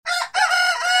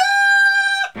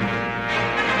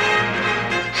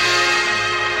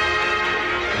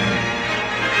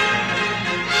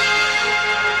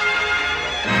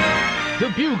The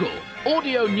Bugle,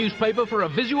 audio newspaper for a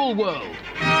visual world.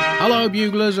 Hello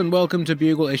Buglers and welcome to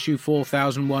Bugle issue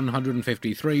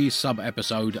 4153,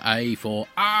 sub-episode A for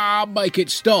Make It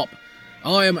Stop.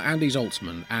 I am Andy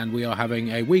Zaltzman and we are having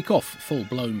a week off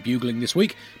full-blown bugling this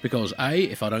week because A,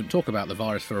 if I don't talk about the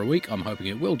virus for a week, I'm hoping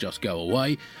it will just go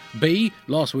away. B,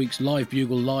 last week's live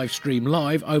Bugle live stream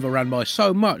live overran by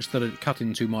so much that it cut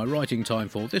into my writing time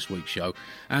for this week's show.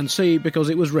 And C, because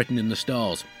it was written in the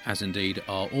stars, as indeed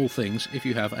are all things if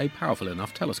you have a powerful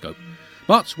enough telescope.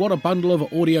 But what a bundle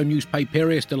of audio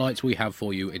newspaperious delights we have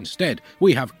for you instead.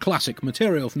 We have classic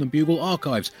material from the Bugle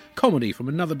archives, comedy from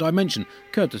another dimension,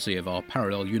 courtesy of our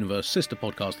parallel universe sister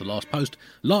podcast The Last Post,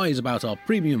 lies about our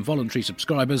premium voluntary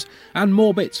subscribers, and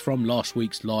more bits from last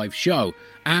week's live show.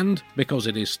 And, because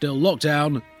it is still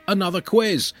lockdown, another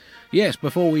quiz. Yes,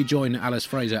 before we join Alice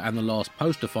Fraser and The Last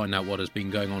Post to find out what has been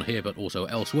going on here but also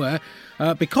elsewhere,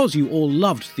 because you all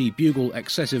loved the Bugle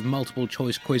excessive multiple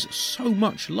choice quiz so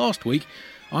much last week,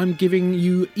 I'm giving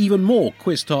you even more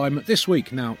quiz time this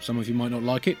week. Now, some of you might not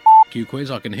like it, you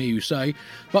quiz, I can hear you say,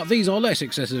 but these are less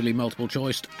excessively multiple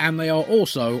choiced, and they are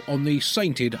also on the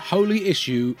sainted holy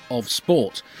issue of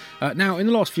sport. Now, in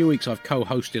the last few weeks I've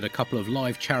co-hosted a couple of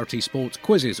live charity sports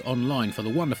quizzes online for the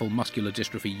wonderful Muscular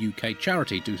Dystrophy UK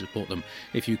charity. Do support them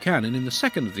if you can. And in the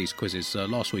second of these quizzes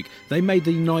last week, they made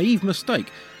the naive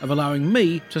mistake of allowing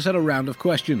me to set a round of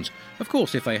questions. Of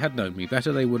course, if they had known me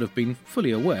better, they would have been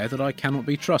fully aware that I cannot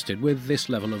be trusted with this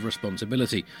level of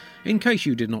responsibility. In case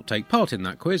you did not take part in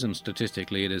that quiz, and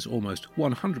statistically it is almost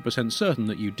 100% certain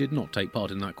that you did not take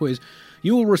part in that quiz,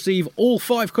 you will receive all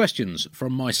 5 questions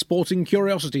from my Sporting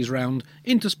Curiosities round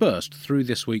interspersed through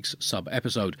this week's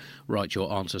sub-episode. Write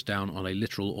your answers down on a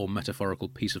literal or metaphorical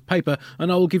piece of paper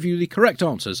and I will give you the correct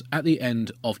answers at the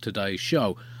end of today's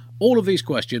show. All of these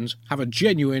questions have a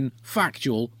genuine,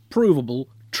 factual, provable,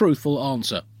 truthful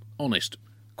answer. Honest.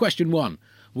 Question 1.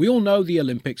 We all know the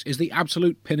Olympics is the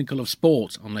absolute pinnacle of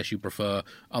sport, unless you prefer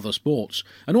other sports,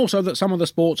 and also that some of the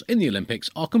sports in the Olympics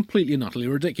are completely and utterly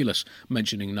ridiculous.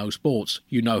 Mentioning no sports,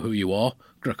 you know who you are,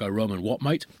 Greco-Roman what,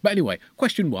 mate? But anyway,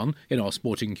 question 1 in our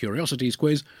Sporting Curiosities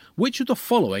quiz: which of the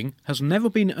following has never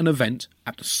been an event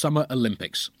at the Summer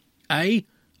Olympics? A.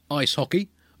 Ice hockey.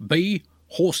 B.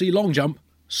 Horsey long jump.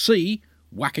 C.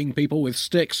 Whacking people with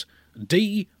sticks.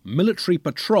 D. Military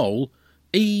patrol.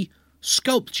 E.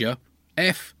 Sculpture.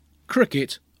 F.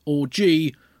 Cricket, or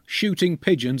G. Shooting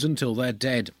pigeons until they're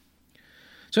dead.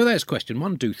 So there's question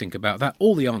 1. Do think about that.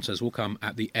 All the answers will come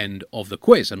at the end of the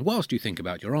quiz. And whilst you think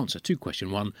about your answer to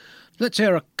question 1, let's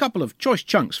hear a couple of choice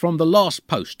chunks from The Last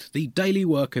Post, the daily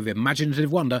work of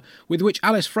imaginative wonder with which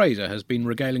Alice Fraser has been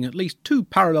regaling at least 2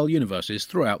 parallel universes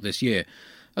throughout this year.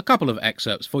 A couple of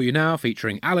excerpts for you now,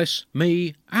 featuring Alice,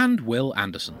 me, and Will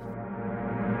Anderson.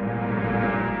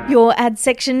 Your ad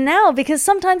section now, because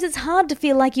sometimes it's hard to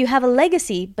feel like you have a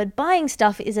legacy, but buying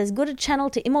stuff is as good a channel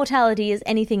to immortality as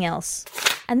anything else.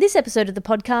 And this episode of the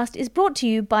podcast is brought to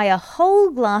you by a whole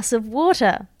glass of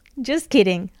water. Just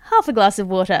kidding, half a glass of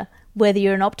water. Whether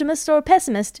you're an optimist or a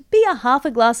pessimist, be a half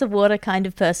a glass of water kind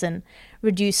of person.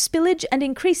 Reduce spillage and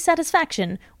increase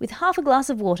satisfaction with half a glass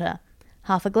of water.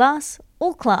 Half a glass,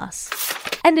 all class.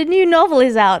 And a new novel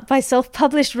is out by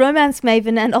self-published romance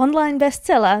maven and online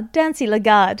bestseller Dancy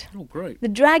Lagarde. Oh, great. The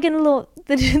Dragon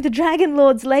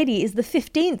Lord's Lady is the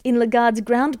 15th in Lagarde's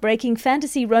groundbreaking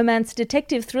fantasy romance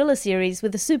detective thriller series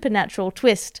with a supernatural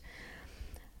twist.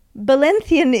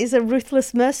 Balenthian is a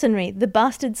ruthless mercenary, the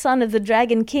bastard son of the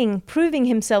Dragon King, proving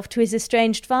himself to his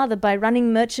estranged father by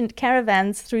running merchant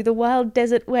caravans through the wild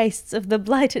desert wastes of the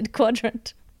Blighted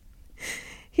Quadrant.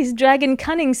 His dragon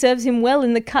cunning serves him well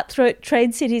in the cutthroat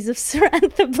trade cities of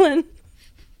Saranthablin.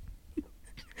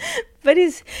 But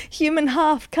his human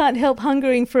half can't help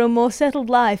hungering for a more settled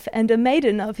life and a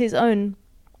maiden of his own.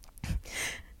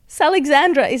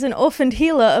 Salexandra is an orphaned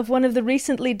healer of one of the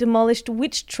recently demolished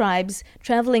witch tribes,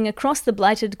 travelling across the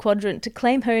Blighted Quadrant to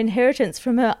claim her inheritance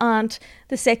from her aunt,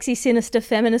 the sexy, sinister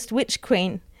feminist witch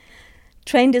queen.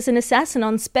 Trained as an assassin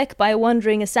on spec by a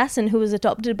wandering assassin who was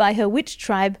adopted by her witch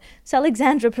tribe,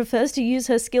 Salexandra prefers to use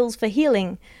her skills for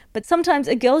healing, but sometimes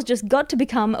a girl's just got to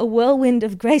become a whirlwind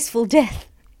of graceful death.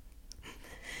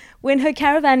 When her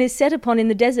caravan is set upon in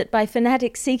the desert by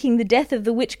fanatics seeking the death of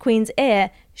the Witch Queen's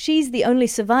heir, she's the only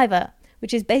survivor,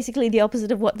 which is basically the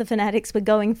opposite of what the fanatics were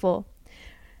going for.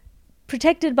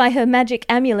 Protected by her magic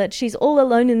amulet, she's all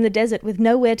alone in the desert with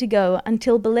nowhere to go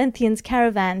until Balenthian's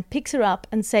caravan picks her up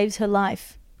and saves her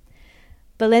life.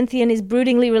 Balenthian is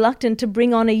broodingly reluctant to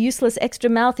bring on a useless extra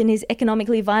mouth in his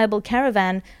economically viable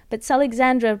caravan, but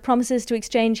Salexandra promises to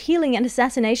exchange healing and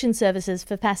assassination services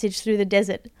for passage through the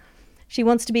desert. She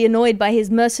wants to be annoyed by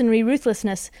his mercenary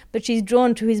ruthlessness, but she's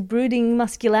drawn to his brooding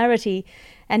muscularity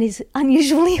and his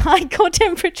unusually high core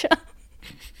temperature.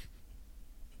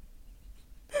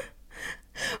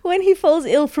 When he falls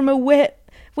ill from a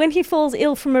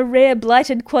rare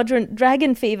blighted quadrant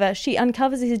dragon fever, she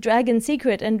uncovers his dragon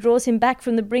secret and draws him back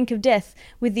from the brink of death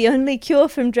with the only cure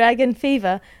from dragon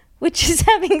fever, which is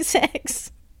having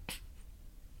sex.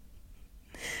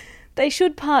 They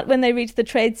should part when they reach the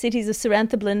trade cities of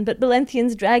Saranthablin, but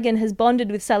Belenthian's dragon has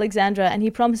bonded with Salexandra and he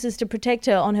promises to protect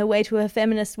her on her way to her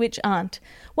feminist witch aunt.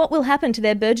 What will happen to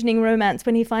their burgeoning romance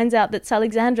when he finds out that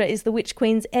Salexandra is the Witch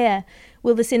Queen's heir?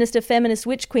 Will the sinister feminist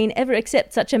Witch Queen ever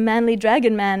accept such a manly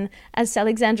dragon man as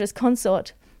Salexandra's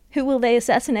consort? Who will they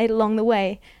assassinate along the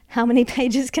way? How many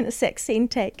pages can a sex scene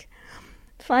take?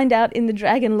 Find out in The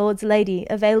Dragon Lord's Lady,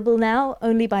 available now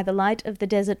only by the light of the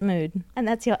desert moon. And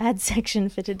that's your ad section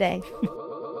for today.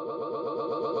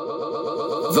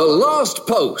 The Last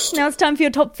Post. Now it's time for your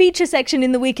top feature section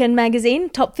in the Weekend magazine.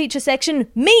 Top feature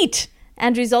section, meat!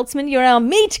 Andrew Zaltzman, you're our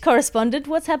meat correspondent.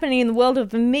 What's happening in the world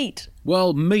of meat?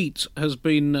 Well, meat has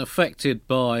been affected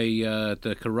by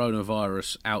the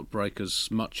coronavirus outbreak as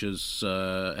much as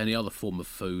any other form of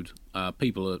food.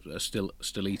 People are still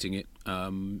eating it. They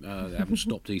haven't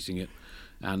stopped eating it,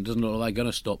 and doesn't look like they're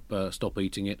going to stop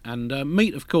eating it. And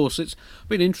meat, of course, it's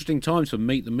been interesting times for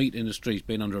meat. The meat industry's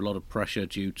been under a lot of pressure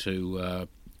due to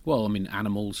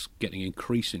animals getting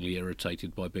increasingly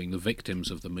irritated by being the victims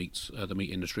of the meat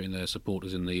industry and their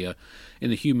supporters in the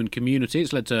human community.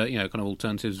 It's led to kind of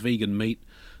alternatives, vegan meat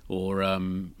or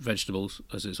vegetables,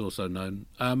 as it's also known.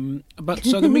 But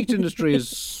so the meat industry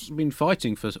has been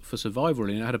fighting for survival.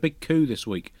 And it had a big coup this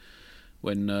week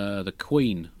when the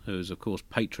Queen, who is of course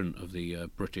patron of the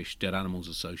British Dead Animals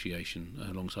Association,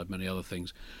 alongside many other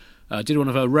things, did one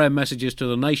of her rare messages to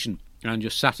the nation and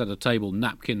just sat at a table,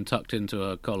 napkin tucked into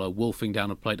her collar, wolfing down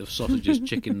a plate of sausages,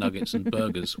 chicken nuggets and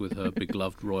burgers with her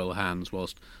begloved royal hands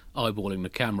whilst eyeballing the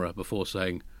camera before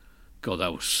saying, "God,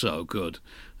 that was so good,"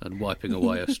 and wiping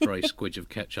away a stray squidge of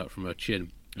ketchup from her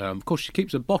chin. Of course, she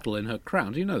keeps a bottle in her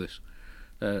crown. Do you know this?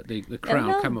 The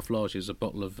crown camouflages a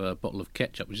bottle of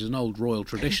ketchup, which is an old royal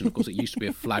tradition. Of course, it used to be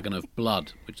a flagon of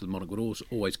blood, which the monarch would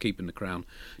always keep in the crown,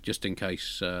 just in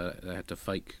case they had to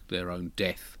fake their own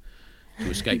death to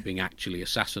escape being actually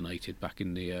assassinated back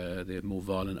in the more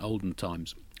violent olden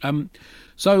times.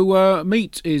 So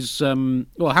meat is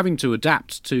having to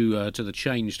adapt to the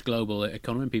changed global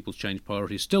economy and people's changed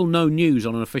priorities. Still no news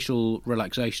on an official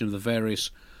relaxation of the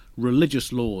various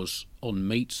religious laws on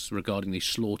meats regarding the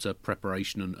slaughter,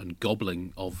 preparation and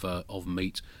gobbling of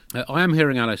meat. I am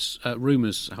hearing, Alice,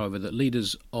 rumours, however, that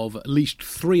leaders of at least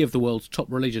 3 of the world's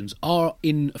top religions are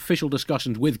in official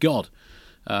discussions with God,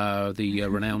 the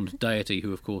renowned deity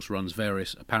who, of course, runs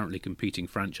various apparently competing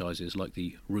franchises like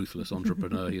the ruthless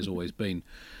entrepreneur he has always been.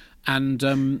 And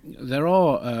there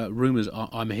are rumours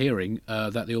I'm hearing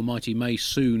that the Almighty may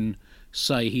soon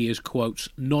say he is, quote,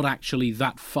 not actually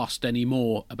that fussed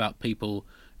anymore about people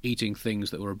eating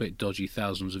things that were a bit dodgy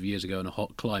thousands of years ago in a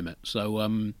hot climate.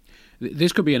 So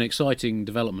this could be an exciting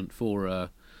development for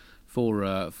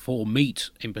meat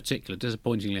in particular.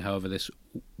 Disappointingly, however, this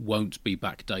won't be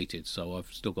backdated, so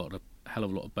I've still got a hell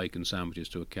of a lot of bacon sandwiches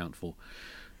to account for.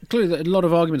 Clearly, a lot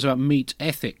of arguments about meat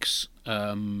ethics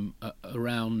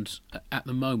around at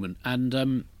the moment,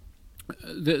 and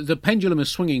the pendulum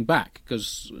is swinging back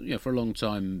because for a long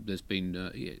time there's been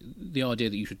the idea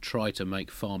that you should try to make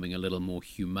farming a little more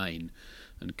humane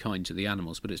and kind to the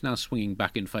animals, but it's now swinging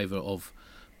back in favour of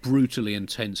brutally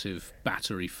intensive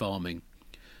battery farming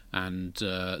and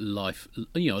a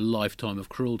lifetime of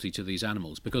cruelty to these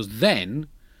animals. Because then,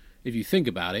 if you think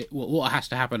about it, what has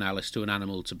to happen, Alice, to an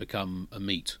animal to become a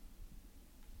meat?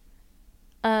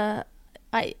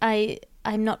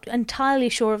 I'm not entirely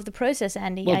sure of the process,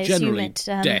 Andy. Well, I generally,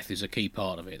 assume it, death is a key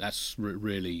part of it. That's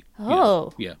really...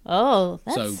 Oh. Yeah. Oh,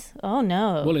 that's... So, oh,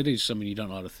 no. Well, it is something we don't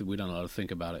know how to think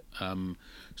about it.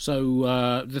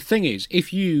 So the thing is,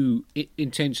 if you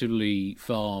intensively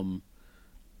farm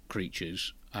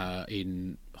creatures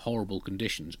in horrible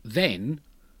conditions, then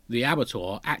the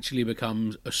abattoir actually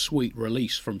becomes a sweet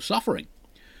release from suffering,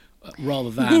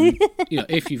 rather than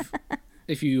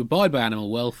if you abide by animal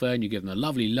welfare and you give them a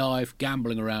lovely life,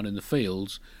 gambling around in the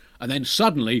fields, and then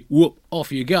suddenly, whoop,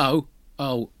 off you go.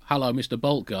 Oh, hello, Mr.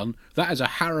 Bolt Gun. That is a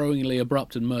harrowingly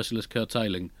abrupt and merciless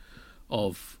curtailing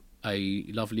of a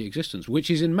lovely existence, which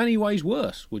is in many ways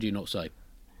worse, would you not say?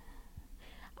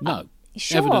 No,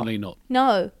 sure. Evidently not.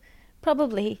 No,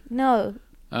 probably no.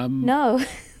 No.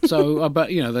 So, but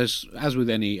there's, as with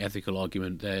any ethical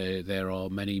argument, there are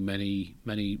many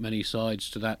sides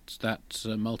to that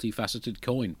multifaceted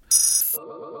coin.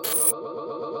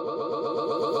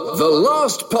 The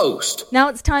last post. Now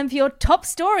it's time for your top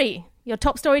story. Your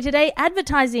top story today,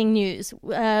 advertising news.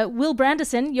 Will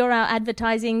Branderson, you're our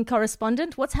advertising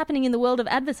correspondent. What's happening in the world of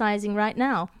advertising right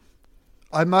now?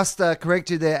 I must correct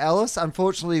you there, Alice.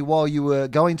 Unfortunately, while you were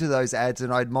going to those ads,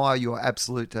 and I admire your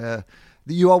absolute...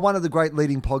 you are one of the great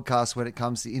leading podcasts when it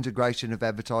comes to integration of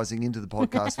advertising into the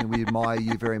podcast, and we admire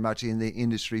you very much in the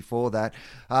industry for that.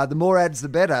 The more ads, the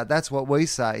better. That's what we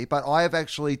say. But I have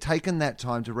actually taken that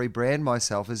time to rebrand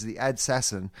myself as the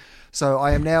Adsassin. So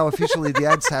I am now officially the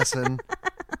Adsassin.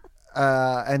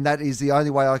 And that is the only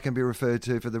way I can be referred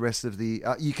to for the rest of the...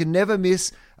 you can never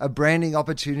miss a branding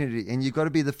opportunity, and you've got to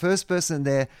be the first person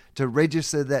there to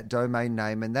register that domain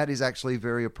name, and that is actually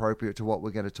very appropriate to what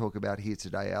we're going to talk about here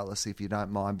today, Alice, if you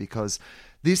don't mind, because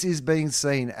this is being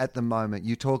seen at the moment.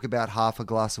 You talk about half a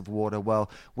glass of water. Well,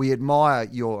 we admire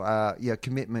your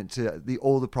commitment to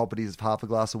all the properties of half a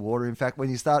glass of water. In fact,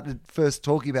 when you started first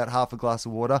talking about half a glass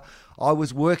of water, I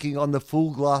was working on the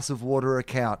full glass of water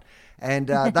account. And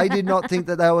they did not think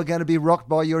that they were going to be rocked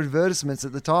by your advertisements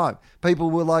at the time.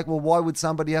 People were like, well, why would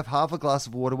somebody have half a glass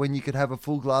of water when you could have a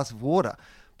full glass of water?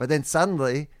 But then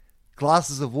suddenly, full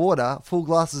glasses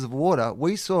of water,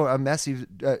 we saw a massive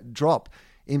drop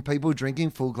in people drinking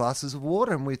full glasses of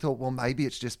water. And we thought, well, maybe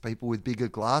it's just people with bigger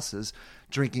glasses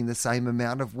drinking the same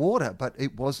amount of water. But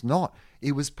it was not.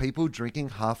 It was people drinking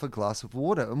half a glass of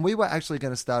water. And we were actually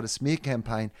going to start a smear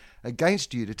campaign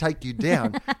against you to take you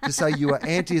down, to say you were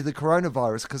anti the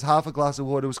coronavirus because half a glass of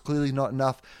water was clearly not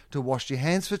enough to wash your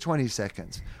hands for 20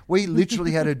 seconds. We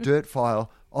literally had a dirt file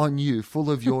on you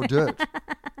full of your dirt.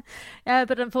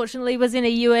 But unfortunately it was in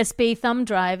a USB thumb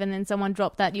drive, and then someone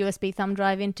dropped that USB thumb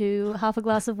drive into half a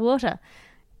glass of water.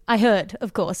 I heard,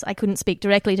 of course. I couldn't speak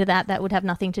directly to that. That would have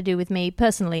nothing to do with me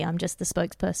personally. I'm just the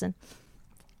spokesperson.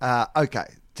 Okay,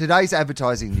 today's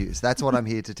advertising news. That's what I'm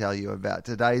here to tell you about.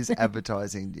 Today's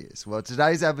advertising news. Well,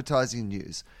 today's advertising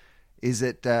news is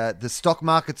that the stock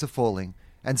markets are falling,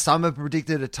 and some have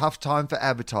predicted a tough time for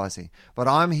advertising. But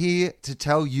I'm here to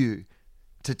tell you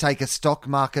to take a stock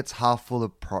markets half full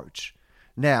approach.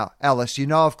 Now, Alice, you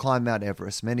know I've climbed Mount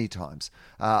Everest many times.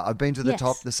 I've been to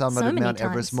the summit of Mount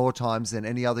Everest more times than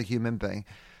any other human being.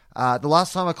 The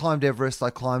last time I climbed Everest,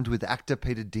 I climbed with actor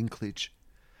Peter Dinklage.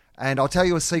 And I'll tell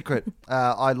you a secret.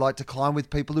 I like to climb with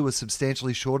people who are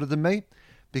substantially shorter than me,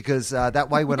 because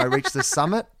that way when I reach the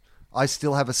summit, I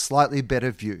still have a slightly better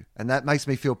view. And that makes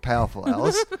me feel powerful,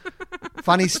 Alice.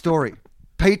 Funny story.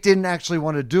 Pete didn't actually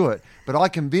want to do it, but I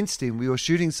convinced him we were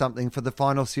shooting something for the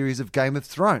final series of Game of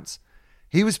Thrones.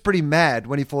 He was pretty mad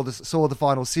when he saw the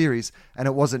final series and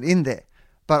it wasn't in there.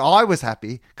 But I was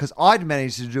happy because I'd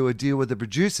managed to do a deal with the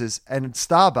producers and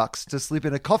Starbucks to slip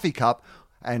in a coffee cup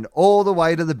and all the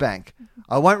way to the bank.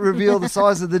 I won't reveal the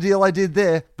size of the deal I did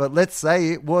there, but let's say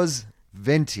it was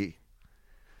venti.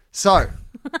 So,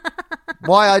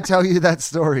 why I tell you that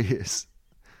story is,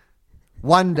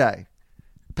 one day,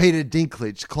 Peter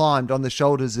Dinklage climbed on the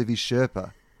shoulders of his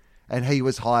Sherpa, and he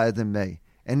was higher than me.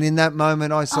 And in that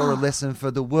moment, I saw a lesson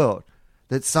for the world,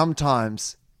 that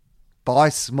sometimes buy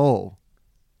small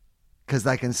because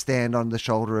they can stand on the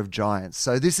shoulder of giants.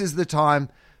 So this is the time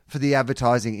for the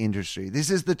advertising industry. This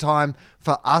is the time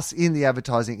for us in the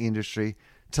advertising industry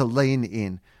to lean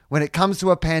in. When it comes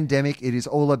to a pandemic, it is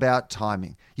all about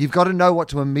timing. You've got to know what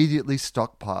to immediately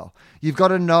stockpile. You've got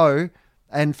to know,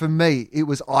 and for me, it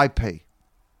was IP.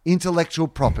 Intellectual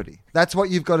property. That's what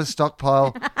you've got to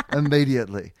stockpile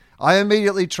immediately. I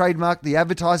immediately trademarked the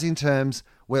advertising terms.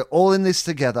 We're all in this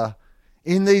together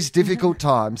in these difficult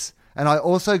times. And I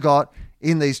also got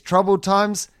in these troubled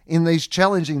times, in these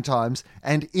challenging times,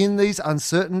 and in these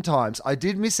uncertain times. I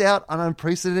did miss out on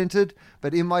unprecedented,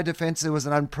 but in my defense, there was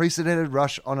an unprecedented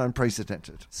rush on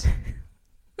unprecedented.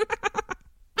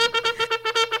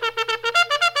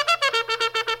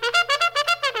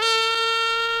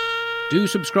 Do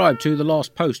subscribe to The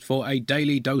Last Post for a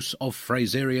daily dose of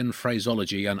Fraserian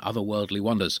phraseology and other worldly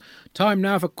wonders. Time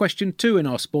now for question 2 in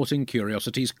our Sporting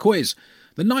Curiosities quiz.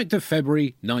 The 9th of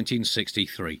February,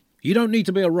 1963. You don't need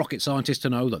to be a rocket scientist to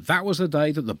know that that was the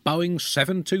day that the Boeing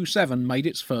 727 made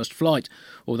its first flight,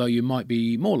 although you might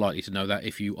be more likely to know that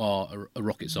if you are a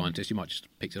rocket scientist. You might just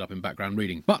picked it up in background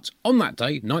reading. But on that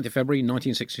day, 9th of February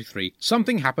 1963,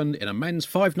 something happened in a men's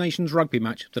 5 nations rugby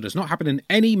match that has not happened in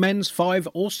any men's 5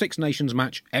 or 6 nations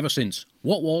match ever since.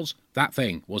 What was that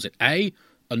thing? Was it A,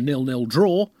 a 0-0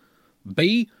 draw,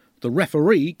 B, the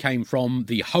referee came from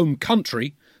the home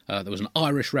country, There was an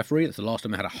Irish referee. That's the last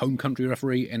time they had a home country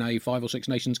referee in a 5 or 6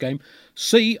 nations game.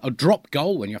 C, a drop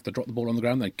goal, when you have to drop the ball on the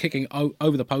ground, then kicking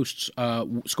over the posts,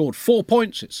 scored 4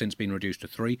 points. It's since been reduced to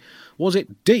 3. Was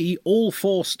it D, all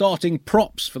 4 starting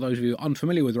props? For those of you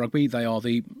unfamiliar with rugby, they are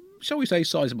the, shall we say,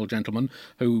 sizable gentlemen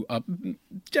who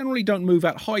generally don't move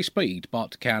at high speed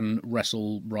but can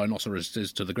wrestle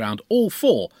rhinoceroses to the ground. All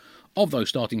 4 of those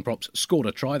starting props scored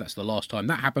a try. That's the last time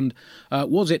that happened.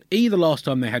 Was it E, the last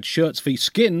time they had shirts v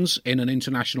skins in an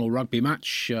international rugby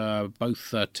match?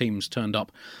 Both teams turned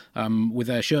up with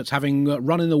their shirts having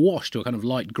run in the wash to a kind of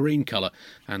light green colour,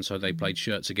 and so they played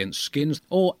shirts against skins.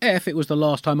 Or F, it was the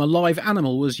last time a live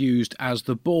animal was used as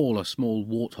the ball. A small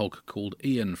warthog called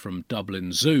Ian from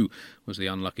Dublin Zoo was the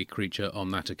unlucky creature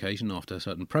on that occasion. After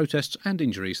certain protests and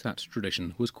injuries, that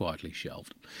tradition was quietly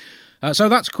shelved. So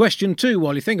that's question 2.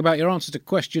 While you think about your answer to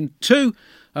question 2,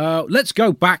 let's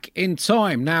go back in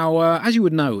time. Now, as you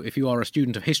would know if you are a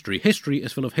student of history, history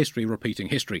is full of history repeating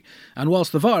history. And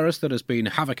whilst the virus that has been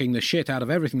havocing the shit out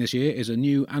of everything this year is a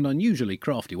new and unusually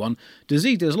crafty one,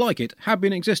 diseases like it have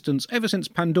been in existence ever since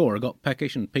Pandora got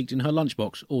peckish and peeked in her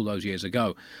lunchbox all those years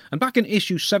ago. And back in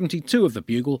issue 72 of the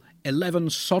Bugle, 11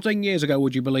 sodding years ago,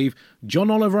 would you believe, John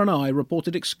Oliver and I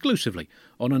reported exclusively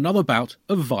on another bout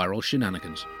of viral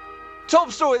shenanigans.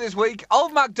 Top story this week,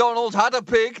 Old MacDonald had a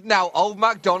pig, now Old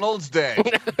MacDonald's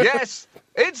dead. Yes,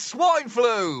 it's swine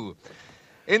flu.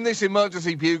 In this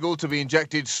emergency bugle to be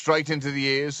injected straight into the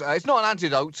ears, it's not an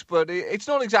antidote, but it's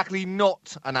not exactly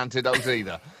not an antidote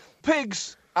either.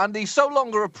 Pigs, and the so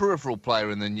longer a peripheral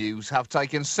player in the news, have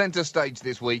taken centre stage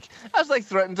this week as they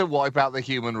threaten to wipe out the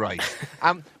human race.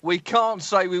 And we can't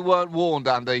say we weren't warned,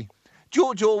 Andy.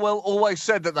 George Orwell always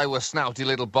said that they were snouty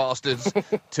little bastards.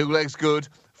 2 legs good,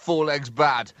 4 legs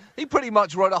bad. He pretty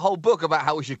much wrote a whole book about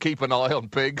how we should keep an eye on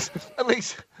pigs. At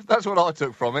least, that's what I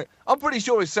took from it. I'm pretty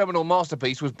sure his seminal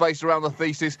masterpiece was based around the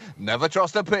thesis, never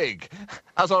trust a pig,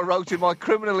 as I wrote in my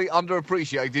criminally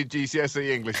underappreciated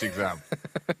GCSE English exam.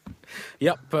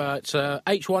 Yep, it's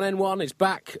H1N1 is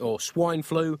back, or swine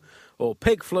flu, or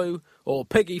pig flu, or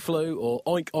piggy flu, or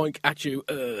oink oink at you,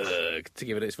 to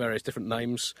give it its various different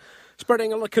names.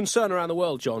 Spreading a lot of concern around the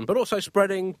world, John, but also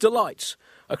spreading delight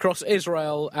across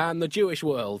Israel and the Jewish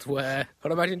world, where,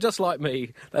 I'd imagine, just like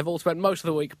me, they've all spent most of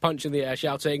the week punching the air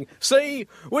shouting, "See,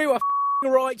 we were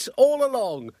right all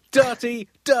along. Dirty,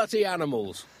 dirty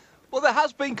animals." Well, there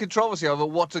has been controversy over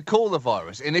what to call the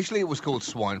virus. Initially, it was called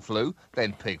swine flu,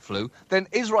 then pig flu, then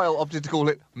Israel opted to call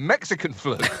it Mexican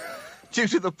flu. Due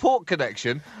to the pork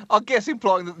connection, I guess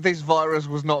implying that this virus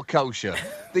was not kosher.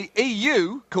 The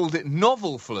EU called it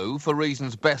novel flu for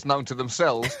reasons best known to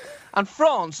themselves, and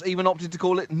France even opted to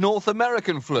call it North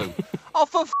American flu. Oh,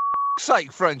 for f***'s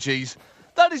sake, Frenchies.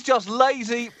 That is just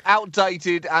lazy,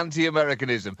 outdated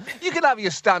anti-Americanism. You can have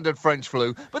your standard French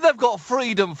flu, but they've got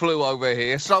freedom flu over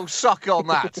here, so suck on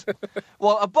that.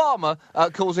 While Obama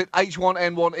calls it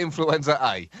H1N1 influenza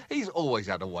A. He's always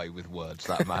had a way with words,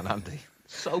 that man, Andy.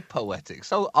 So poetic,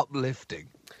 so uplifting.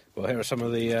 Well, here are some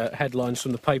of the headlines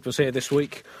from the papers here this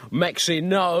week. Mexi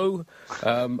no,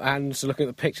 and looking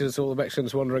at the pictures, all the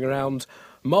Mexicans wandering around.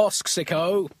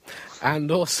 Mosxico,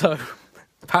 and also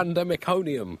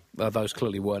Pandemiconium. Those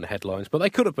clearly weren't headlines, but they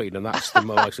could have been, and that's the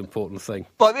most important thing.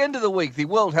 By the end of the week, the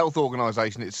World Health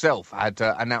Organization itself had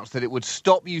announced that it would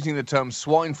stop using the term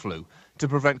swine flu to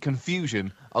prevent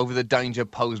confusion over the danger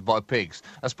posed by pigs.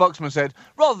 A spokesman said,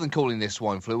 rather than calling this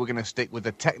swine flu, we're going to stick with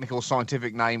the technical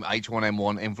scientific name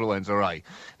H1N1 influenza A.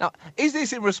 Now, is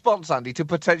this in response, Andy, to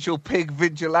potential pig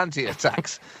vigilante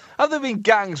attacks? Have there been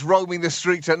gangs roaming the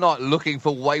streets at night looking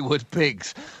for wayward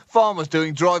pigs? Farmers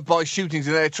doing drive-by shootings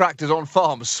in their tractors on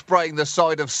farms, spraying the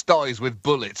side of sties with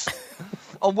bullets?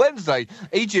 On Wednesday,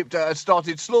 Egypt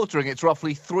started slaughtering its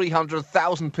roughly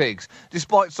 300,000 pigs,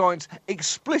 despite science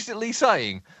explicitly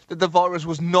saying that the virus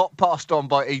was not passed on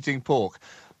by eating pork.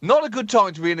 Not a good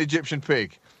time to be an Egyptian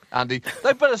pig, Andy.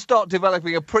 They better start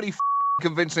developing a pretty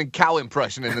convincing cow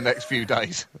impression in the next few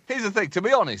days. Here's the thing, to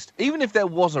be honest, even if there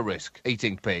was a risk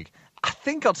eating pig, I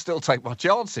think I'd still take my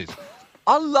chances.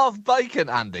 I love bacon,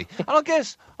 Andy, and I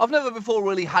guess I've never before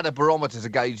really had a barometer to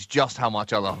gauge just how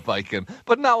much I love bacon,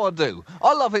 but now I do.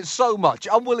 I love it so much,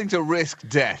 I'm willing to risk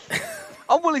death.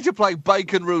 I'm willing to play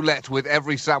bacon roulette with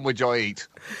every sandwich I eat.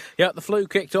 Yeah, the flu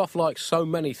kicked off like so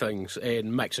many things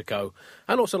in Mexico,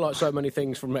 and also like so many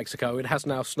things from Mexico, it has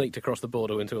now sneaked across the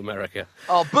border into America.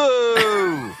 Oh,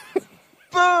 boo!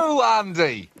 Boo,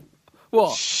 Andy!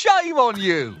 What? Shame on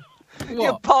you! What?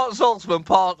 You're part Saltzman,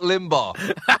 part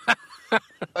Limbaugh.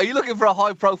 Are you looking for a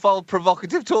high-profile,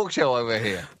 provocative talk show over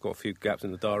here? Got a few gaps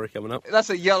in the diary coming up. That's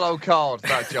a yellow card,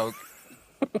 that joke.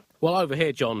 Well, over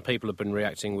here, John, people have been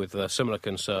reacting with similar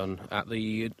concern at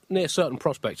the near certain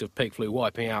prospect of pig flu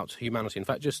wiping out humanity. In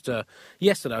fact, just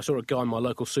yesterday I saw a guy in my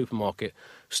local supermarket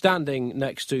standing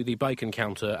next to the bacon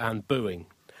counter and booing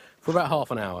for about half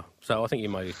an hour. So I think you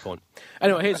made his point.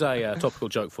 Anyway, here's a topical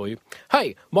joke for you.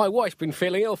 Hey, my wife's been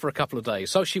feeling ill for a couple of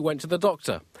days, so she went to the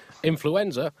doctor.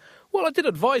 Influenza? Well, I did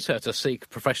advise her to seek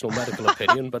professional medical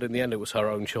opinion, but in the end it was her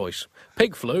own choice.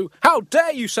 Pig flu? How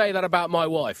dare you say that about my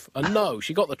wife? And no,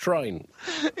 she got the train.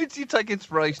 You take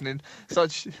inspiration in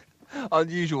such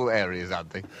unusual areas,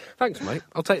 Andy. Thanks, mate.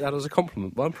 I'll take that as a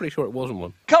compliment, but I'm pretty sure it wasn't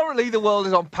one. Currently, the world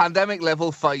is on pandemic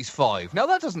level phase 5. Now,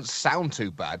 that doesn't sound too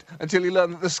bad until you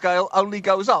learn that the scale only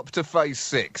goes up to phase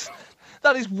 6.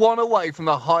 That is one away from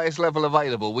the highest level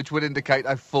available, which would indicate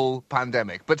a full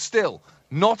pandemic. But still,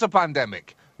 not a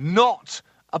pandemic. Not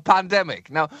a pandemic.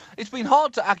 Now, it's been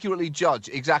hard to accurately judge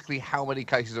exactly how many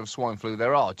cases of swine flu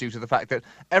there are due to the fact that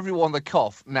everyone that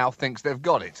cough now thinks they've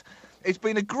got it. It's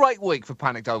been a great week for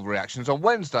panicked overreactions. On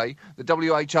Wednesday, the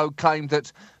WHO claimed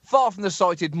that far from the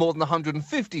cited more than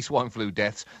 150 swine flu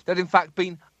deaths, there had in fact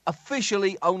been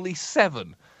officially only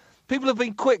 7. People have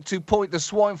been quick to point the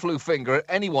swine flu finger at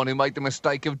anyone who made the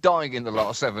mistake of dying in the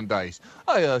last 7 days.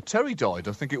 Hey, Terry died.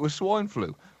 I think it was swine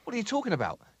flu. What are you talking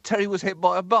about? Terry was hit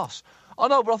by a bus. I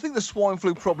know, but I think the swine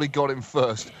flu probably got him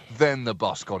first, then the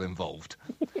bus got involved.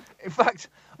 In fact,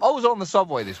 I was on the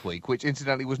subway this week, which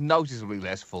incidentally was noticeably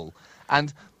less full,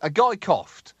 and a guy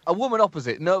coughed. A woman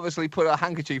opposite nervously put her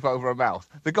handkerchief over her mouth.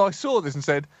 The guy saw this and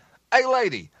said, "Hey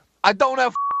lady, I don't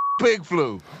have pig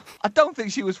flu." I don't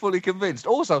think she was fully convinced.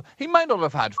 Also, he may not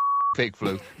have had pig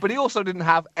flu, but he also didn't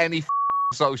have any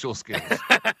social skills.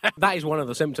 That is one of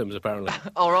the symptoms, apparently.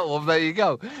 All right, well, there you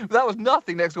go. That was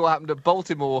nothing next to what happened at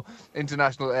Baltimore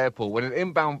International Airport when an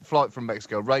inbound flight from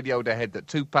Mexico radioed ahead that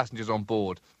 2 passengers on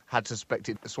board had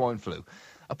suspected swine flu.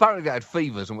 Apparently they had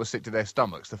fevers and were sick to their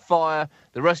stomachs. The fire,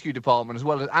 the rescue department, as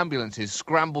well as ambulances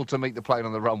scrambled to meet the plane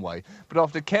on the runway, but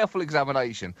after careful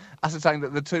examination, ascertained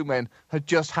that the 2 men had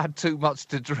just had too much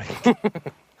to drink.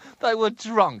 They were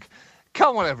drunk.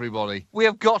 Come on, everybody. We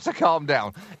have got to calm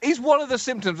down. Is one of the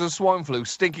symptoms of swine flu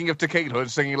stinking of tequila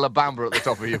and singing La Bamba at the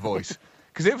top of your voice?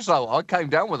 Because if so, I came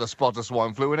down with a spot of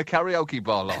swine flu in a karaoke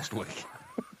bar last week.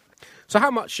 So how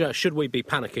much should we be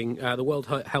panicking? The World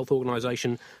Health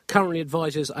Organization currently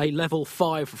advises a level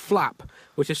 5 flap,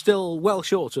 which is still well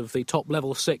short of the top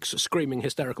level 6 screaming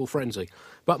hysterical frenzy,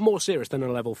 but more serious than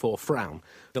a level 4 frown.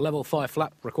 The level 5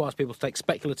 flap requires people to take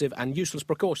speculative and useless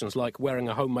precautions like wearing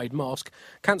a homemade mask,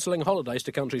 cancelling holidays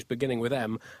to countries beginning with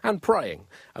M, and praying,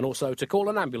 and also to call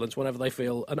an ambulance whenever they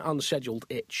feel an unscheduled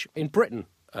itch. In Britain,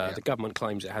 the government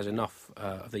claims it has enough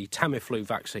of the Tamiflu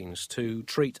vaccines to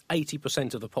treat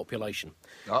 80% of the population.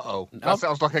 Uh-oh. That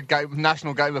sounds like a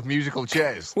national game of musical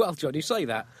chairs. Well, John, you say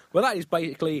that. Well, that is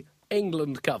basically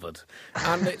England covered.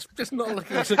 And it's just not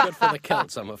looking so good for the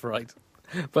Celts, I'm afraid.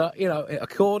 But, you know,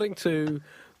 according to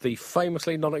the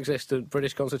famously non-existent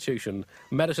British Constitution,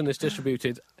 medicine is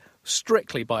distributed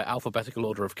strictly by alphabetical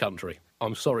order of country.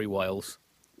 I'm sorry, Wales.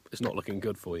 It's not looking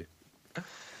good for you.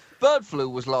 Bird flu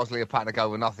was largely a panic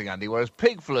over nothing, Andy, whereas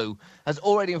pig flu has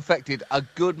already infected a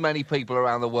good many people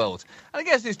around the world. And I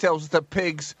guess this tells us that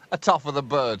pigs are tougher than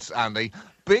birds, Andy.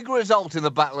 Big result in the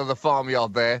Battle of the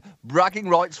Farmyard there. Bragging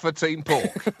rights for Team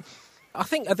Pork. I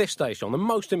think at this stage, John, the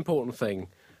most important thing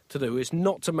to do is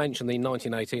not to mention the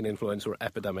 1918 influenza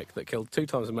epidemic that killed 2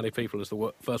 times as many people as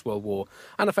the First World War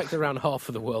and affected around half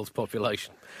of the world's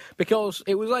population. Because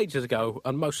it was ages ago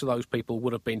and most of those people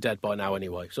would have been dead by now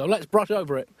anyway. So let's brush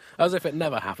over it as if it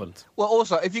never happened. Well,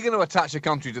 also, if you're going to attach a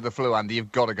country to the flu, Andy,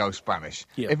 you've got to go Spanish.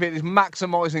 Yeah. If it is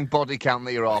maximising body count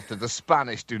that you're after, the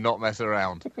Spanish do not mess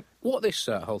around. What this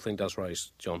whole thing does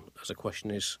raise, John, as a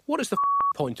question is, what is the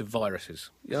point of viruses?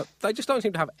 You know, they just don't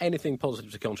seem to have anything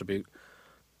positive to contribute.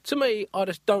 To me, I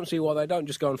just don't see why they don't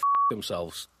just go and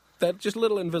themselves. They're just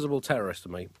little invisible terrorists to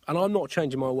me, and I'm not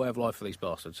changing my way of life for these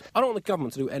bastards. I don't want the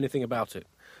government to do anything about it.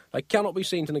 They cannot be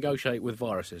seen to negotiate with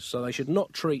viruses, so they should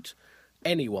not treat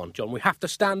anyone, John. We have to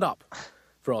stand up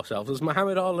for ourselves. As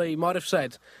Muhammad Ali might have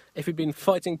said if he'd been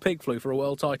fighting pig flu for a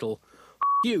world title,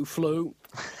 you flu.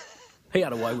 He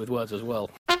had a way with words as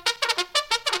well.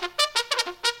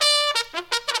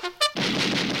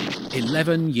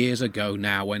 11 years ago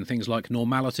now, when things like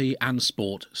normality and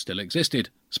sport still existed.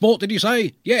 Sport, did you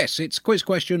say? Yes, it's quiz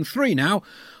question 3 now.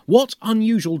 What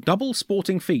unusual double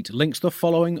sporting feat links the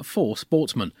following 4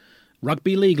 sportsmen?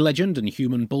 Rugby League legend and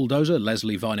human bulldozer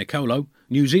Leslie Vainicolo,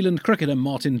 New Zealand cricketer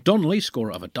Martin Donnelly,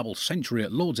 scorer of a double century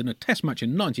at Lords in a test match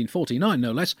in 1949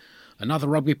 no less, another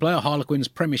rugby player, Harlequins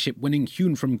premiership-winning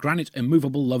hewn-from-granite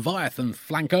immovable Leviathan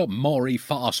flanker Maury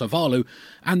Fa'asavalu,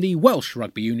 and the Welsh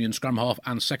rugby union scrum half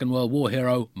and Second World War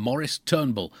hero Maurice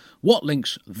Turnbull. What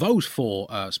links those four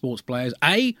sports players?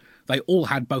 A, they all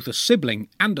had both a sibling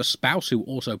and a spouse who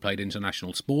also played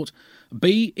international sport.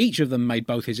 B, each of them made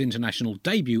both his international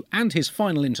debut and his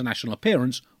final international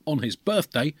appearance on his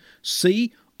birthday.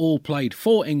 C, all played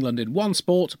for England in one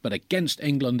sport but against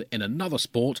England in another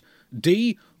sport.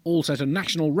 D, all set a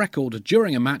national record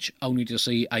during a match only to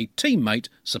see a teammate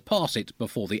surpass it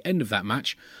before the end of that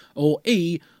match. Or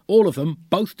E, all of them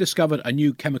both discovered a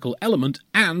new chemical element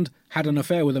and had an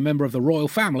affair with a member of the royal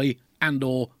family and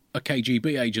or a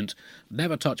KGB agent.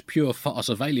 Never touch pure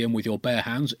Fa'asavalium with your bare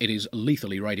hands, it is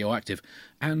lethally radioactive.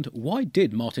 And why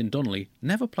did Martin Donnelly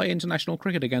never play international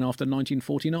cricket again after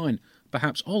 1949?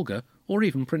 Perhaps Olga, or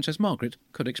even Princess Margaret,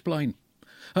 could explain.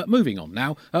 Moving on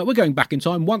now, we're going back in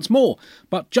time once more,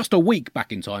 but just a week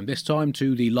back in time, this time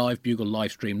to the live Bugle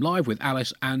live stream live with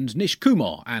Alice and Nish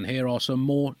Kumar, and here are some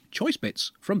more choice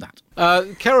bits from that.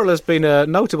 Carol has been a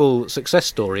notable success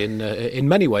story in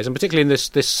many ways, and particularly in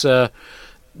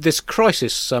this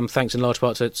crisis, thanks in large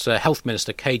part to its Health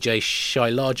Minister, KJ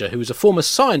Shailaja, who is a former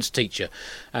science teacher,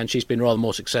 and she's been rather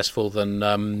more successful than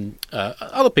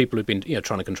other people who've been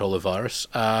trying to control the virus.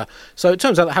 So it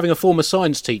turns out that having a former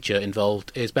science teacher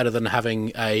involved is better than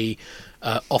having a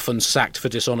often sacked for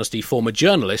dishonesty former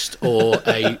journalist or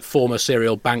a former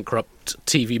serial bankrupt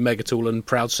TV megatool and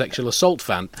proud sexual assault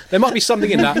fan. There might be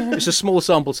something in that. It's a small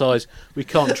sample size. We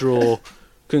can't draw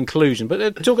conclusion,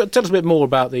 but tell us a bit more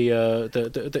about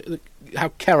the how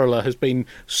Kerala has been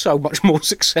so much more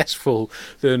successful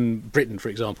than Britain, for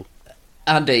example.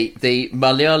 Andy, the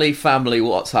Malayali family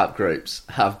WhatsApp groups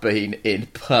have been in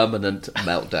permanent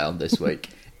meltdown this week.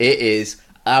 It is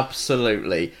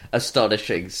absolutely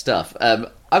astonishing stuff. I'm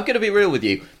going to be real with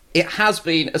you. It has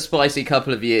been a spicy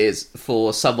couple of years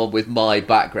for someone with my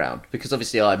background, because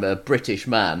obviously I'm a British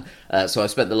man, so I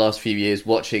spent the last few years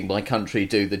watching my country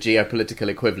do the geopolitical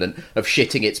equivalent of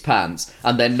shitting its pants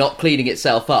and then not cleaning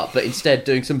itself up, but instead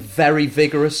doing some very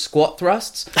vigorous squat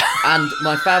thrusts. And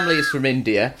my family is from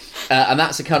India, and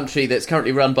that's a country that's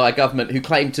currently run by a government who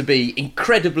claim to be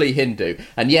incredibly Hindu,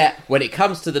 and yet when it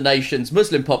comes to the nation's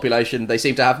Muslim population, they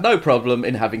seem to have no problem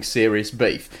in having serious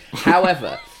beef.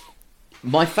 However,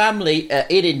 my family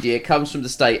in India comes from the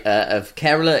state of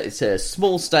Kerala. It's a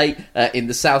small state in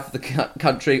the south of the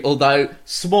country, although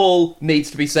small needs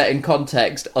to be set in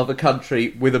context of a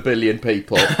country with 1 billion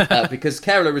people, because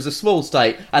Kerala is a small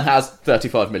state and has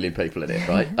 35 million people in it,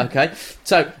 right? Okay,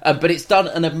 so, but it's done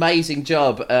an amazing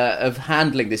job of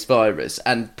handling this virus,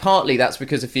 and partly that's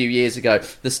because a few years ago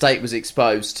the state was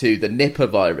exposed to the Nipah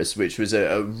virus, which was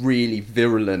a really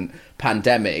virulent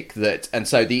pandemic, and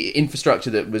so the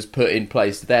infrastructure that was put in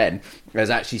place then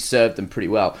has actually served them pretty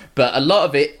well. But a lot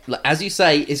of it, as you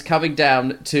say, is coming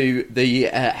down to the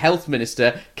health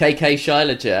minister, KK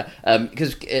Shailaja,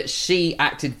 because she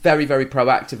acted very, very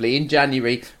proactively in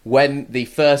January when the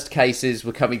first cases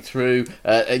were coming through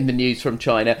in the news from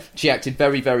China. She acted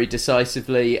very, very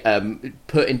decisively,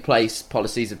 put in place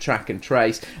policies of track and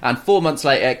trace, and 4 months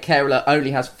later, Kerala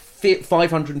only has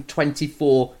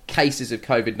 524 cases of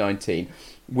COVID-19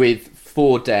 with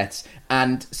 4 deaths,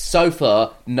 and so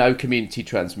far no community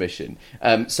transmission.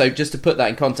 So just to put that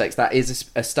in context, that is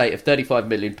a state of 35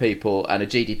 million people and a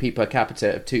GDP per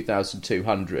capita of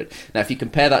 2,200. Now if you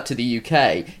compare that to the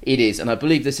UK, it is, and I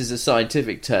believe this is a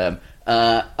scientific term,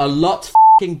 a lot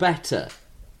f***ing better.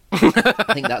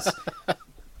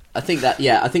 I think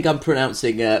I'm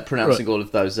pronouncing right. All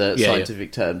of those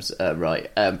scientific terms right.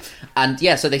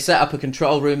 So they set up a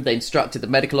control room. They instructed the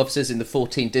medical officers in the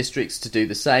 14 districts to do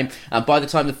the same. And by the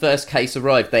time the first case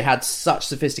arrived, they had such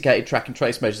sophisticated track and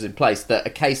trace measures in place that a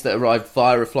case that arrived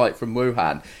via a flight from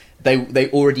Wuhan, they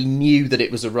already knew that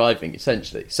it was arriving,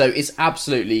 essentially. So it's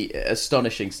absolutely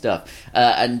astonishing stuff.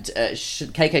 KK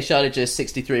Shailaja is a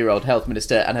 63-year-old health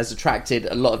minister and has attracted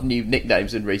a lot of new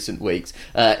nicknames in recent weeks,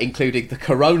 including the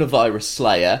Coronavirus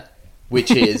Slayer, which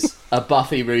is a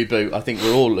Buffy reboot I think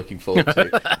we're all looking forward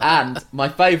to. And my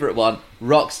favourite one,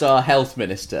 Rockstar Health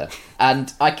Minister.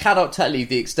 And I cannot tell you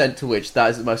the extent to which that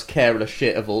is the most careless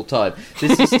shit of all time.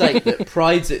 This is a state that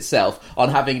prides itself on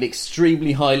having an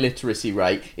extremely high literacy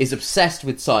rate, is obsessed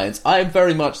with science. I am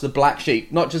very much the black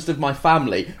sheep, not just of my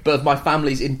family, but of my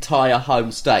family's entire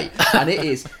home state. And it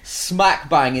is smack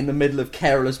bang in the middle of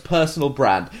Kerala's personal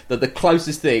brand that the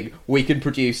closest thing we can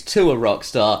produce to a rock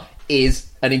star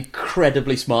is an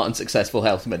incredibly smart and successful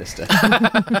health minister.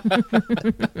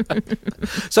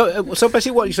 So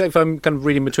basically what you say, if I'm kind of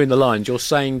reading between the lines, you're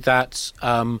saying that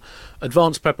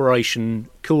advanced preparation,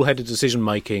 cool-headed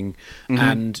decision-making,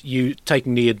 and you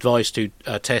taking the advice to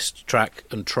test, track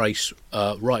and trace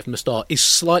right from the start is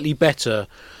slightly better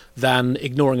than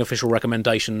ignoring official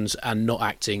recommendations and not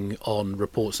acting on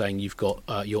reports saying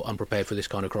you're unprepared for this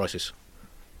kind of crisis.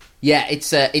 Yeah,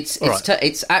 it's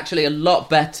actually a lot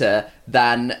better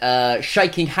than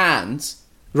shaking hands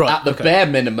at the bare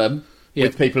minimum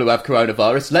with people who have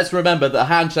coronavirus. Let's remember that a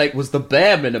handshake was the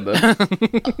bare minimum.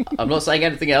 I'm not saying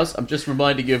anything else. I'm just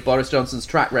reminding you of Boris Johnson's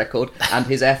track record and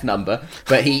his F number.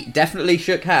 But he definitely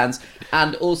shook hands.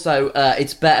 And also,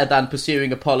 it's better than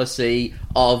pursuing a policy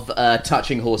of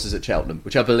touching horses at Cheltenham,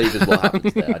 which I believe is what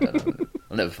happens there. I don't know.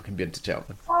 I've never fucking been to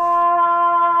Cheltenham.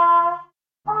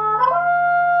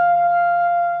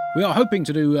 We are hoping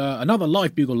to do another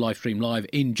live Bugle live stream live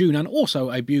in June, and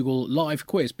also a Bugle live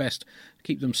quiz. Best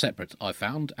keep them separate, I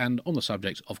found. And on the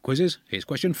subject of quizzes, here's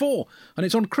question 4, and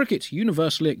it's on cricket,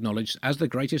 universally acknowledged as the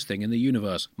greatest thing in the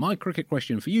universe. My cricket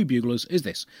question for you Buglers is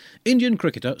this: Indian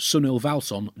cricketer Sunil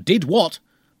Valson did what,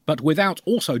 but without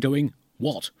also doing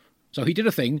what? So he did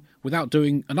a thing without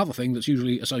doing another thing that's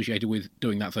usually associated with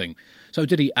doing that thing. So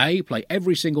did he A, play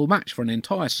every single match for an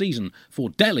entire season for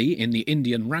Delhi in the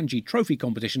Indian Ranji Trophy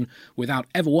competition without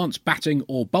ever once batting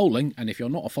or bowling? And if you're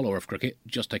not a follower of cricket,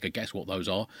 just take a guess what those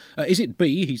are. Is it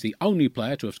B, he's the only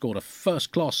player to have scored a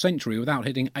first-class century without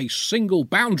hitting a single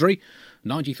boundary?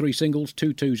 93 singles,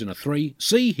 2 twos and a 3.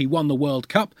 C, he won the World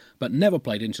Cup, but never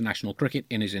played international cricket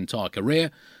in his entire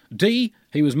career. D,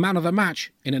 he was man of the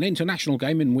match in an international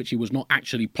game in which he was not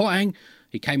actually playing.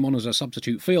 He came on as a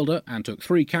substitute fielder and took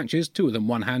 3 catches, 2 of them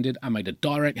one-handed, and made a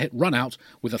direct hit run-out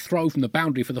with a throw from the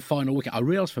boundary for the final wicket. I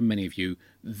realise for many of you,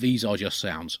 these are just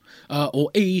sounds.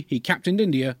 Or E, he captained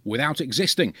India without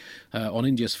existing. On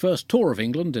India's first tour of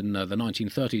England in the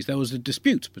 1930s, there was a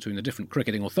dispute between the different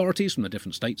cricketing authorities from the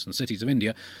different states and cities of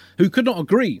India who could not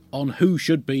agree on who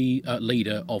should be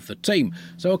leader of the team.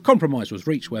 So a compromise was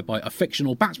reached whereby a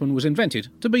fictional batsman was invented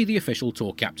to be the official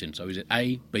tour captain. So is it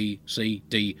A, B, C,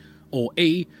 D or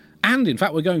E? And in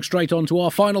fact we're going straight on to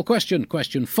our final question,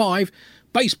 question 5.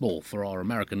 Baseball for our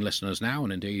American listeners now,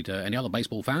 and indeed any other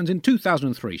baseball fans. In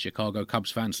 2003, Chicago Cubs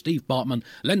fan Steve Bartman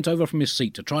leant over from his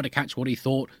seat to try to catch what he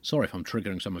thought, sorry if I'm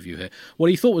triggering some of you here, what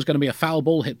he thought was going to be a foul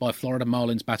ball hit by Florida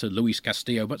Marlins batter Luis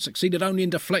Castillo, but succeeded only in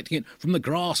deflecting it from the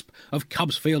grasp of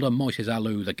Cubs fielder Moises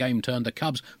Alou. The game turned. The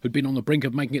Cubs, who'd been on the brink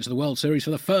of making it to the World Series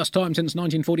for the first time since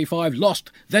 1945,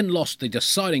 lost the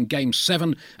deciding Game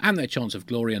 7, and their chance of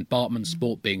glory, and Bartman,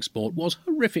 sport being sport, was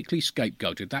horrifically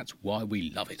scapegoated. That's why we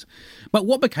love it. But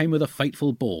what became of the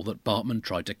fateful ball that Bartman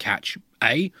tried to catch?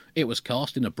 A, it was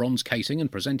cast in a bronze casing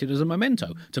and presented as a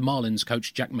memento to Marlins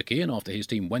coach Jack McKeon after his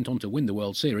team went on to win the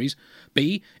World Series.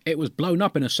 B, it was blown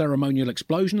up in a ceremonial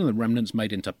explosion and the remnants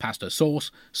made into pasta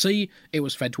sauce. C, it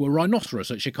was fed to a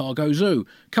rhinoceros at Chicago Zoo.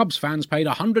 Cubs fans paid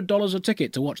 $100 a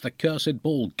ticket to watch the cursed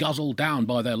ball guzzled down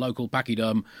by their local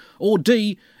pachyderm. Or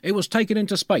D, it was taken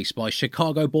into space by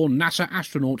Chicago-born NASA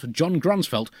astronaut John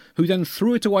Grunsfeld, who then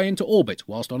threw it away into orbit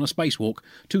whilst on a spacewalk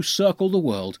to circle the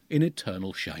world in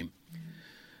eternal shame.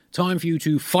 Time for you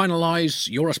to finalise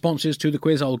your responses to the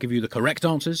quiz. I'll give you the correct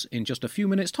answers in just a few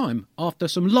minutes' time after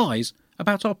some lies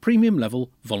about our premium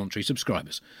level voluntary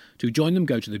subscribers. To join them,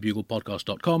 go to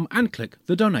thebuglepodcast.com and click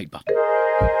the donate button.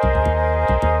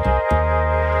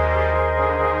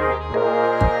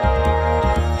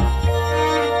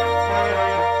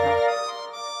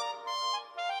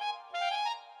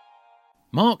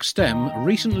 Mark Stem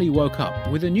recently woke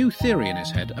up with a new theory in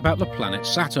his head about the planet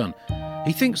Saturn.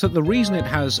 He thinks that the reason it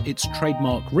has its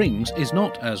trademark rings is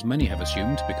not, as many have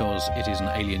assumed, because it is an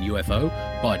alien UFO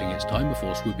biding its time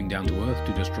before swooping down to Earth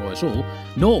to destroy us all,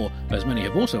 nor, as many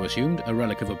have also assumed, a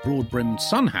relic of a broad-brimmed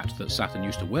sun hat that Saturn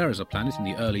used to wear as a planet in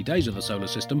the early days of the solar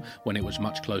system when it was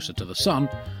much closer to the sun,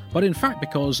 but in fact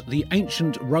because the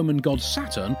ancient Roman god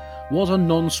Saturn was a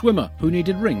non-swimmer who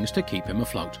needed rings to keep him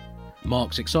afloat.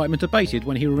 Mark's excitement abated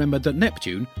when he remembered that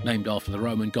Neptune, named after the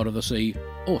Roman god of the sea,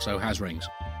 also has rings.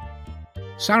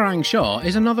 Sarang Shah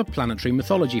is another planetary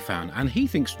mythology fan, and he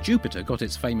thinks Jupiter got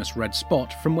its famous red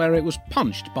spot from where it was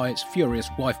punched by its furious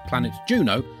wife planet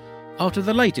Juno after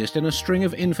the latest in a string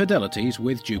of infidelities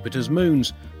with Jupiter's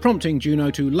moons, prompting Juno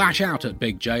to lash out at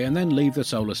Big J and then leave the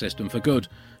solar system for good.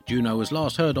 Juno was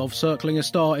last heard of circling a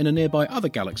star in a nearby other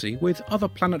galaxy with other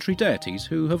planetary deities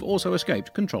who have also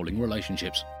escaped controlling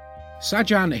relationships.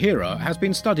 Sajan Hira has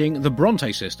been studying the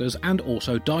Bronte sisters and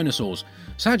also dinosaurs.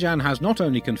 Sajan has not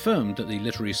only confirmed that the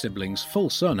literary siblings' full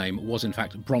surname was in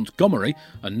fact Montgomery,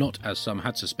 and not, as some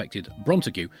had suspected,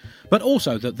 Brontague, but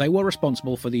also that they were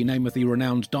responsible for the name of the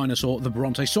renowned dinosaur the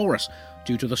Brontosaurus,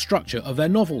 due to the structure of their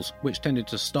novels, which tended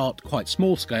to start quite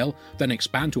small scale, then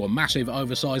expand to a massive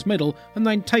oversized middle, and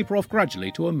then taper off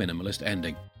gradually to a minimalist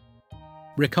ending.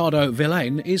 Ricardo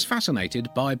Villain is fascinated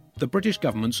by the British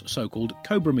government's so-called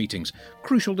Cobra meetings,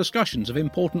 crucial discussions of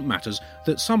important matters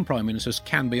that some Prime Ministers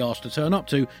can be asked to turn up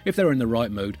to if they're in the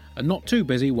right mood and not too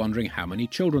busy wondering how many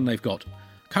children they've got.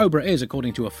 Cobra is,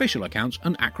 according to official accounts,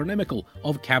 an acronymical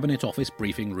of Cabinet Office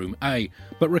Briefing Room A,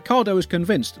 but Ricardo is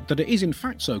convinced that it is in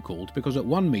fact so called because at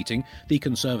one meeting, the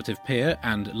Conservative peer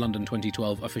and London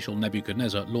 2012 official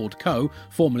Nebuchadnezzar Lord Coe,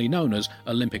 formerly known as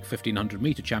Olympic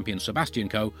 1500-metre champion Sebastian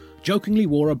Coe, jokingly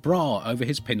wore a bra over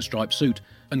his pinstripe suit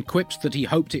and quipped that he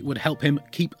hoped it would help him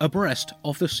keep abreast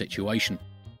of the situation.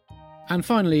 And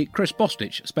finally, Chris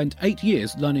Bostich spent 8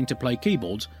 years learning to play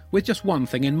keyboards with just one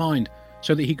thing in mind,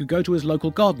 so that he could go to his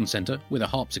local garden centre with a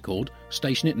harpsichord,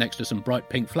 station it next to some bright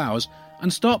pink flowers,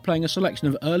 and start playing a selection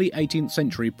of early 18th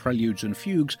century preludes and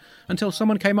fugues until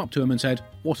someone came up to him and said,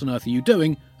 "What on earth are you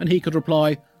doing?" and he could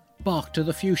reply, "Bark to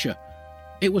the fuchsia."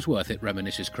 It was worth it,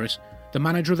 reminisces Chris. The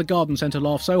manager of the garden centre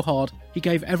laughed so hard he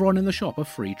gave everyone in the shop a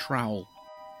free trowel.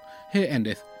 Here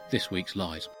endeth this week's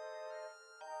Lies.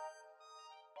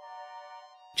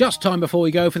 Just time before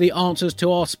we go for the answers to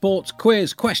our sports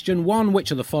quiz. Question 1.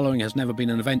 Which of the following has never been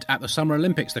an event at the Summer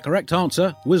Olympics? The correct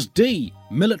answer was D.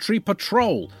 Military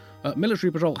Patrol. Military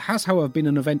Patrol has, however, been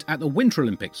an event at the Winter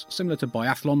Olympics, similar to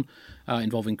biathlon,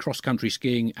 involving cross-country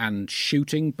skiing and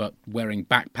shooting, but wearing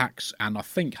backpacks and, I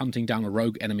think, hunting down a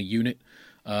rogue enemy unit.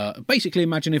 Basically,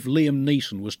 imagine if Liam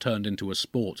Neeson was turned into a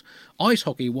sport. Ice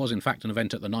hockey was, in fact, an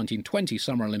event at the 1920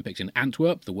 Summer Olympics in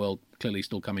Antwerp, the world clearly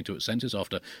still coming to its senses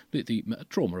after the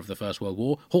trauma of the First World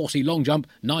War. Horsey long jump,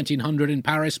 1900 in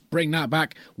Paris, bring that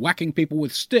back. Whacking people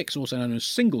with sticks, also known as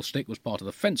single stick, was part of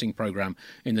the fencing programme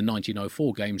in the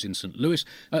 1904 Games in St. Louis.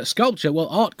 Sculpture, well,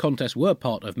 art contests were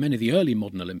part of many of the early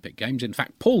modern Olympic Games. In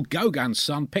fact, Paul Gauguin's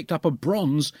son picked up a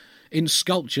bronze in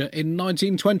sculpture in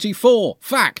 1924.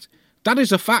 Fact! That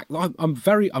is a fact. I think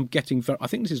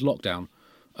this is lockdown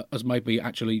has made me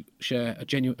actually share a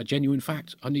genuine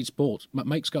fact. I need sport.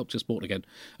 Make sculpture sport again.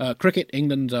 Cricket,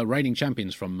 England reigning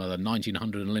champions from the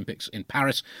 1900 Olympics in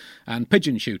Paris. And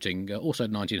pigeon shooting, also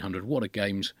 1900. What a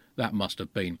games that must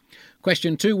have been.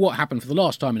 Question 2. What happened for the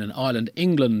last time in an Ireland,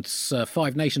 England's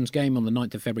Five Nations game on the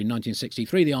 9th of February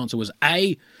 1963? The answer was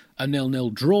A, a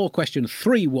 0-0 draw. Question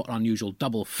 3. What unusual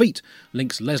double feat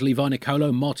links Leslie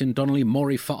Vainicolo, Martin Donnelly,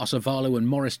 Maury Fa'asavalu and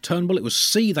Maurice Turnbull? It was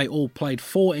C. They all played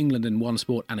for England in one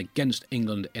sport and against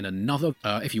England in another.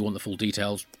 If you want the full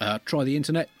details, try the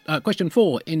internet. Question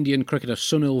 4. Indian cricketer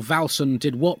Sunil Valsan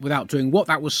did what without doing what?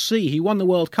 That was C. He won the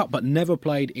World Cup but never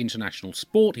played international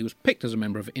sport. He was picked as a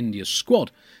member of India's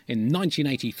squad in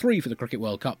 1983 for the Cricket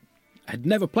World Cup. Had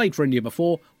never played for India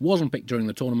before, wasn't picked during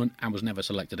the tournament and was never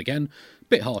selected again.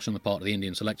 Bit harsh on the part of the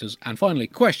Indian selectors. And finally,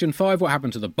 question 5, what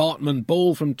happened to the Bartman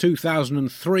ball from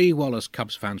 2003? Well, as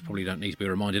Cubs fans probably don't need to be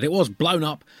reminded, it was blown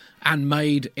up and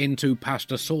made into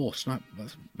pasta sauce. Now,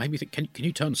 maybe can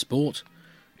you turn sport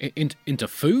into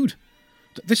food?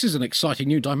 This is an exciting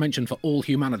new dimension for all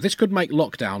humanity. This could make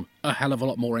lockdown a hell of a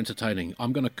lot more entertaining.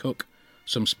 I'm going to cook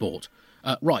some sport.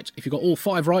 Right, if you got all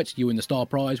 5 right, you win the Star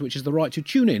Prize, which is the right to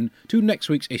tune in to next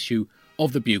week's issue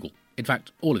of the Bugle. In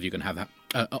fact, all of you can have that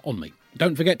on me.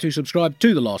 Don't forget to subscribe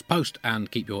to The Last Post and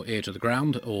keep your ear to the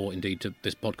ground, or indeed to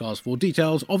this podcast, for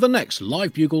details of the next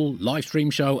live Bugle live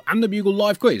stream show and the Bugle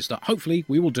live quiz that hopefully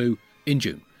we will do in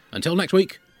June. Until next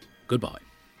week, goodbye.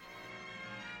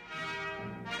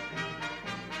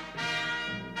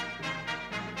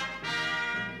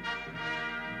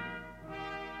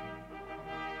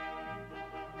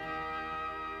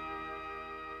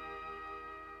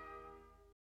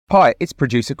 Hi, it's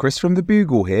producer Chris from The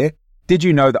Bugle here. Did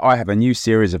you know that I have a new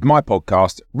series of my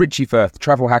podcast, Richie Firth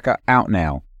Travel Hacker, out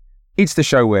now? It's the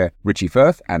show where Richie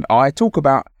Firth and I talk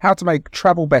about how to make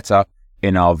travel better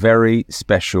in our very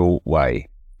special way.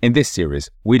 In this series,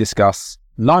 we discuss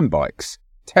Lime bikes,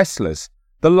 Teslas,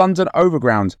 the London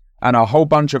Overground, and a whole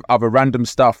bunch of other random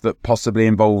stuff that possibly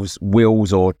involves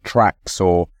wheels or tracks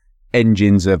or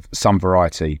engines of some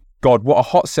variety. God, what a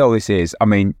hot sell this is. I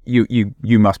mean,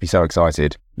 you must be so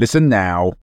excited. Listen now.